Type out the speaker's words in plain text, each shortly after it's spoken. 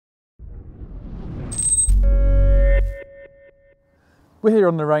We're here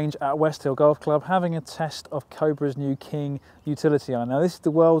on the range at West Hill Golf Club having a test of Cobra's new King utility iron. Now this is the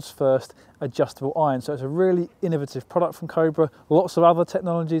world's first adjustable iron, so it's a really innovative product from Cobra. Lots of other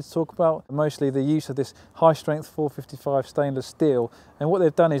technology to talk about, mostly the use of this high strength 455 stainless steel, and what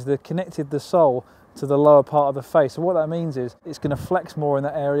they've done is they've connected the sole to the lower part of the face. So what that means is it's going to flex more in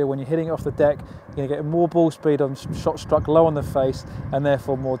that area. When you're hitting it off the deck, you're going to get more ball speed on shots struck low on the face and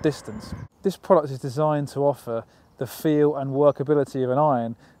therefore more distance. This product is designed to offer the feel and workability of an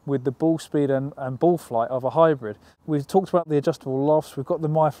iron with the ball speed and ball flight of a hybrid. We've talked about the adjustable lofts. We've got the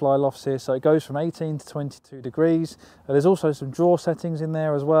MyFly lofts here, so it goes from 18 to 22 degrees. There's also some draw settings in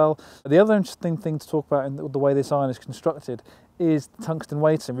there as well. The other interesting thing to talk about in the way this iron is constructed is tungsten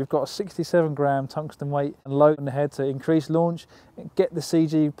weighting. We've got a 67 gram tungsten weight and load on the head to increase launch, get the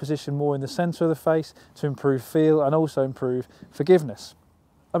CG position more in the centre of the face to improve feel and also improve forgiveness.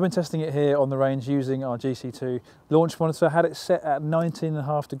 I've been testing it here on the range using our GC2 launch monitor. I had it set at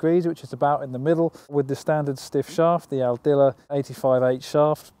 19.5 degrees, which is about in the middle, with the standard stiff shaft, the Aldilla 85/8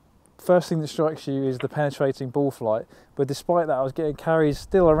 shaft. First thing that strikes you is the penetrating ball flight, but despite that I was getting carries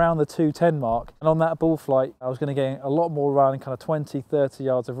still around the 210 mark, and on that ball flight I was going to get a lot more run, kind of 20-30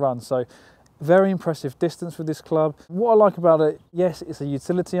 yards of run. So very impressive distance with this club. What I like about it, yes, it's a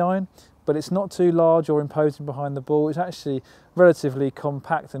utility iron, but it's not too large or imposing behind the ball. It's actually relatively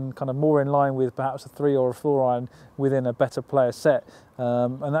compact and kind of more in line with perhaps a 3 or a 4 iron within a better player set.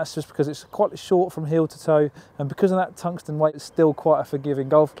 And that's just because it's quite short from heel to toe, and because of that tungsten weight, it's still quite a forgiving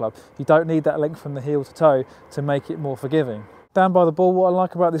golf club. You don't need that length from the heel to toe to make it more forgiving. Down by the ball, what I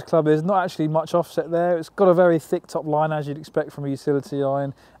like about this club is not actually much offset there. It's got a very thick top line as you'd expect from a utility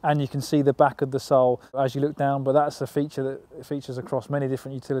iron, and you can see the back of the sole as you look down, but that's a feature that features across many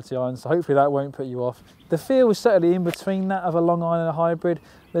different utility irons, so hopefully that won't put you off. The feel is certainly in between that of a long iron and a hybrid.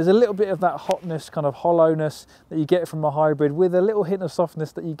 There's a little bit of that hotness, kind of hollowness that you get from a hybrid with a little hint of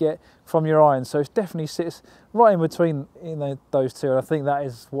softness that you get from your iron. So it definitely sits right in between those two, and I think that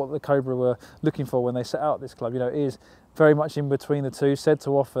is what the Cobra were looking for when they set out this club. You know, it is very much in between the two, said to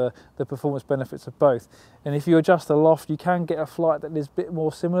offer the performance benefits of both. And if you adjust the loft, you can get a flight that is a bit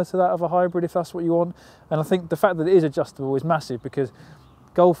more similar to that of a hybrid if that's what you want. And I think the fact that it is adjustable is massive, because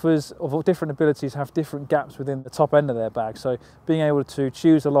golfers of different abilities have different gaps within the top end of their bag. So being able to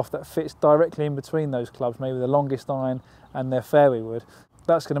choose a loft that fits directly in between those clubs, maybe the longest iron and their fairway wood,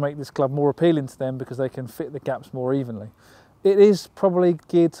 that's going to make this club more appealing to them because they can fit the gaps more evenly. It is probably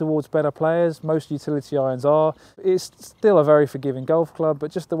geared towards better players. Most utility irons are. It's still a very forgiving golf club, but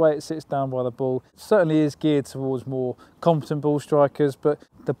just the way it sits down by the ball certainly is geared towards more competent ball strikers, but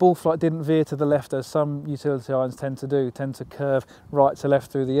the ball flight didn't veer to the left as some utility irons tend to curve right to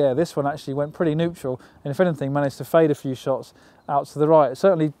left through the air. This one actually went pretty neutral, and if anything managed to fade a few shots out to the right. It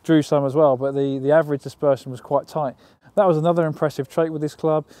certainly drew some as well, but the average dispersion was quite tight. That was another impressive trait with this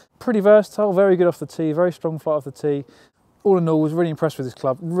club. Pretty versatile, very good off the tee, very strong flight off the tee. All in all, was really impressed with this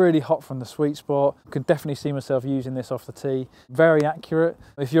club. Really hot from the sweet spot. Could definitely see myself using this off the tee. Very accurate.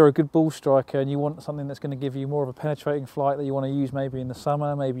 If you're a good ball striker and you want something that's going to give you more of a penetrating flight that you want to use maybe in the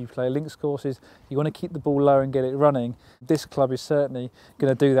summer, maybe you play links courses, you want to keep the ball low and get it running, this club is certainly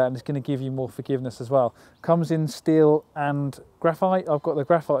going to do that, and it's going to give you more forgiveness as well. Comes in steel and graphite. I've got the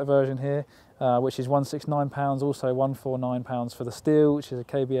graphite version here, which is £169, also £149 for the steel, which is a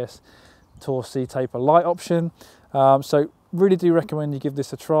KBS Tour C taper light option. So really do recommend you give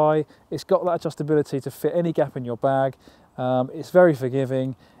this a try. It's got that adjustability to fit any gap in your bag. It's very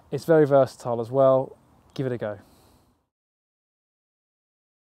forgiving. It's very versatile as well. Give it a go.